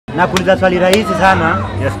Nakuuliza swali rahisi sana.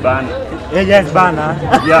 Yes bana. Yes bana.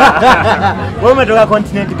 Yeah. Wewe umetoka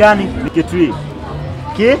continent gani? Kitui.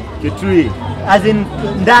 Kitui. As in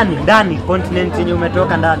ndani continent yenye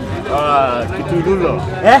umetoka ndani. Kiturulo.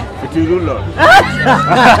 Kiturulo.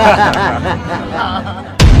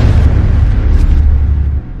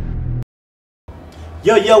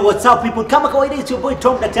 Yo, what's up people? Kama kawaida, it's your boy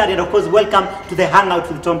Tom Daktari, and of course welcome to the hangout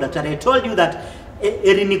with Tom Daktari. I told you that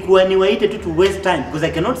niwaite tu to waste time because I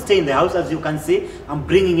cannot stay in the house. As you can see, I'm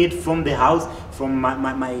bringing it from the house, from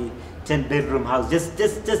my 10-bedroom house.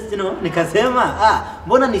 Just you know, nikasema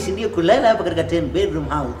mbona nishindie kulala hapa katika 10-bedroom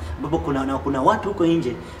house ambapo kuna watu huko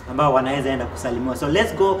nje ambao wanaweza enda kusalimiwa. So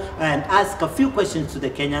let's go and ask a few questions to the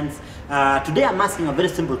Kenyans. Today I'm asking a very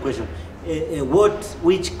simple question.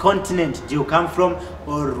 Which continent do you come from,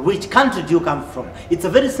 or which country do you come from? It's a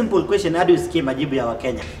very simple question. Hadi usikie majibu ya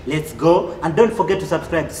Wakenya. Let's go, and don't forget to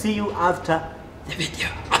subscribe. See you after the video.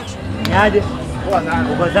 Niaje?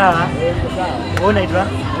 Uko sawa? Unaitwa?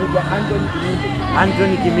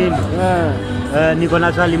 Anthony Kimindo. Niko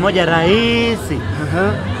na swali moja rahisi.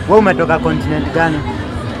 Wewe umetoka continent gani?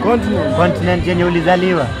 Continent yenye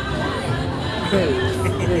ulizaliwa?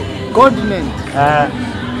 Continent.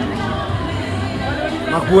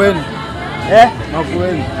 Makueni.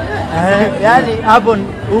 Makueni. Yaani hapo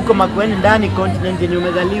huko Makueni ndani continent yenye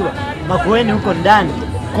umezaliwa. Makueni huko ndani.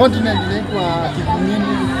 Continent inaitwa Kikunini.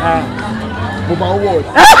 Bumauo.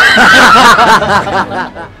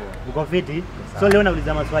 Uko fiti? So leo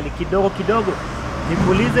nauliza maswali kidogo.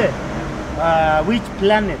 Nikuulize which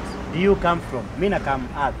planet do you come from? Mimi na come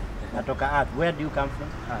Earth. Natoka Earth. Where do you come from?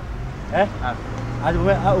 Earth. Earth.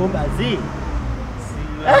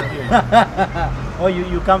 Oh,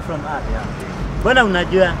 you come from Earth, yeah. Mbona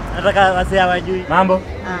unajua? Nataka wase hawajui. Mambo?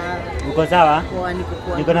 Uko sawa?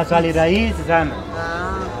 Niko na swali rahisi sana.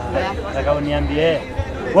 Nataka uniambie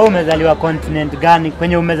wewe umezaliwa continent gani?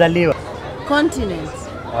 Kwenye umezaliwa? Continent.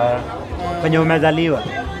 Kwenye umezaliwa?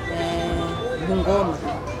 Bungoma.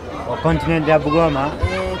 Continent ya Bungoma?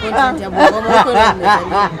 Continent ya Bungoma huko ndio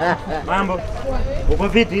nimezaliwa. Mambo? Uko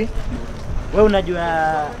fiti? Wewe unajua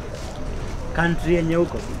country yenye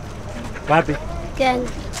huko? Wapi? Kenya.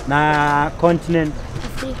 Na continent?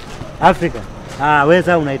 Afrika. Wewe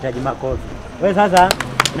sasa unahitaji makofi. Wewe sasa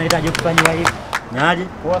unahitaji kufanywa hivi. Nyaje?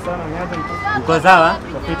 Poa sana, niaje mtu? Uko sawa?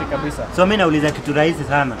 Fiti kabisa. So mimi nauliza kitu rahisi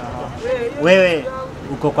sana. Wewe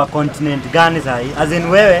uko kwa continent gani sasa? As in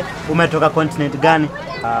wewe umetoka continent gani?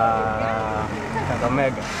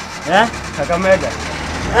 Kakamega. Kakamega.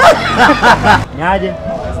 Nyaje?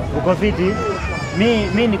 Uko fiti?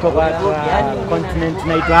 Mimi niko kwa continent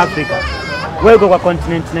inaitwa Afrika. Wewe uko kwa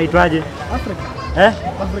continent inaitwaje? Afrika.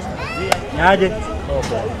 Afrika. Nyaje?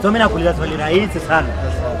 So mimi nakuuliza swali rahisi sana.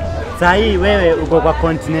 Sasa hii wewe uko kwa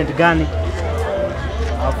continent gani?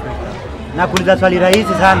 Afrika. Nakuuliza swali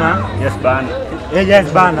rahisi sana. Yes bana.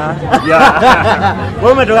 Yes bana. Yeah.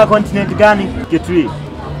 Wewe umetoka continent gani? Kitui.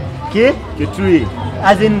 Kitui.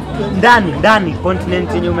 As in ndani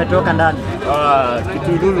continent yenye umetoka ndani.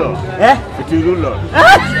 Kiturulo. Kiturulo.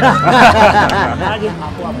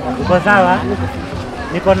 Uko sawa?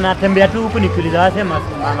 Niko natembea tu huku nikiuliza wase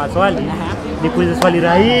maswali. Nikuuliza swali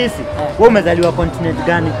rahisi. Wewe umezaliwa continent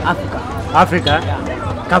gani? Afrika.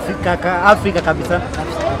 Afrika kabisa.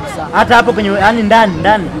 Hata hapo kwenye yani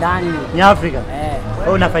ndani. Ni Afrika.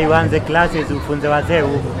 Wewe unafai uanze classes ufunze wazee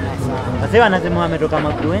huko. Wazee wanasema wametoka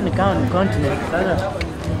Makueni kama ni continent. Sasa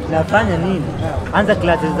nafanya nini? Anza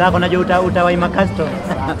classes zako, najua utawaima custom.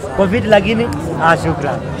 Kwa vipi lakini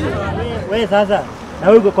shukrani. Wewe sasa na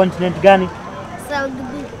wewe uko continent gani?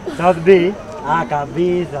 South B.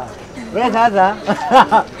 Kabisa. Wewe sasa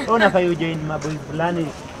unafai ujoin maboys fulani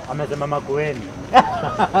amesema Makueni.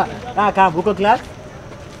 Kama uko class?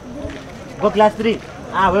 Uko class 3?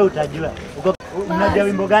 Wewe utajua. Unajua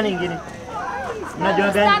wimbo gani ingine? Unajua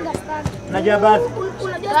gani? Unajua basi?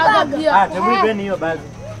 Temwibeni hiyo basi.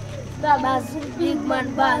 Bazu, big man,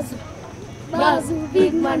 bazu. Bazu,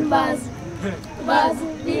 big man, bazu. Bazu,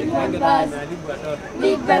 big man, bazu.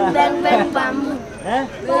 Big bang, bang, bang, bam.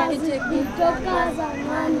 Kutoka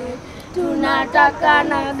zamani tunataka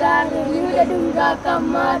na gari, ningedunga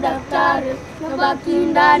kama daktari, nabaki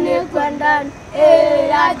ndani kwa ndani,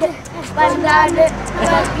 aje pandane,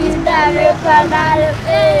 nabaki ndani kwa ndani,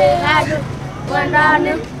 aje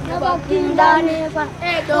pandane, nabaki ndani kwa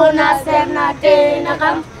tunasema tena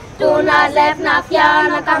kama tunasema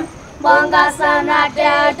fiana kama bonga sana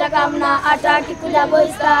teta kama ataki kuja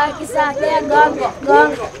boysta kisake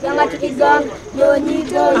gong yanga tukigonga doni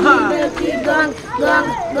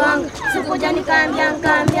gong sikuja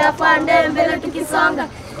nikambia fande mbele tukisonga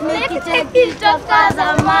nikicheki toka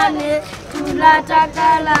zamani,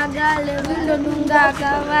 tunataka lagale, windo dunga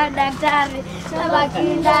kama daktari, nabaki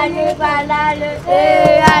ndani kwa ndani,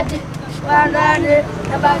 hadi kwa ndani,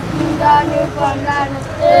 nabaki ndani kwa ndani,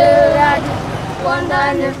 hadi kwa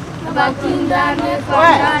ndani, nabaki ndani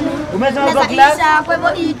kwa ndani. Umesema kwa class? Kwa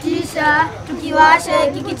hivyo itisha,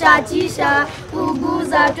 tukiwashe kikichachisha,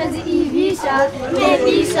 kuguza twezi ivisha,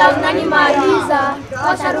 mebisha unanimaliza,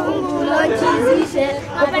 osha rungu lochizishe,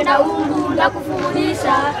 napenda ungu na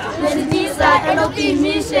kufundisha, mezidisa endo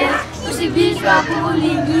pimishe, kushibishwa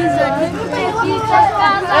kuuligiza, tukipekisha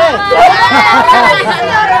kaza.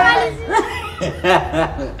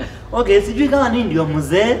 Okay, sijui kama nini ndio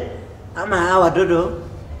mzee ama hawa watoto.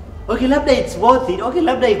 Okay, labda it's worth it. Okay,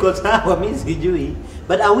 labda iko sawa, mimi sijui.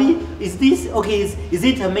 But are we, is this, okay, is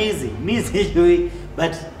it amazing? Mimi sijui.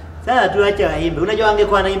 But sasa tuache waimbe. Unajua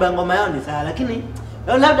angekuwa anaimba ngoma yao ni sawa, lakini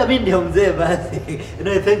labda mimi ndio mzee basi.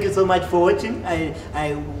 Thank you so much for watching.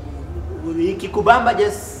 Ikikubamba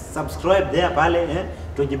just subscribe there pale,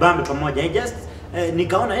 tujibambe pamoja.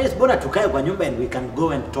 Nikaona yes, bora tukae kwa nyumba and we can go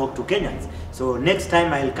and talk to Kenyans. So next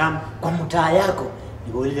time I'll come kwa mtaa yako,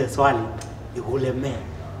 nikuulize swali, nikulemee.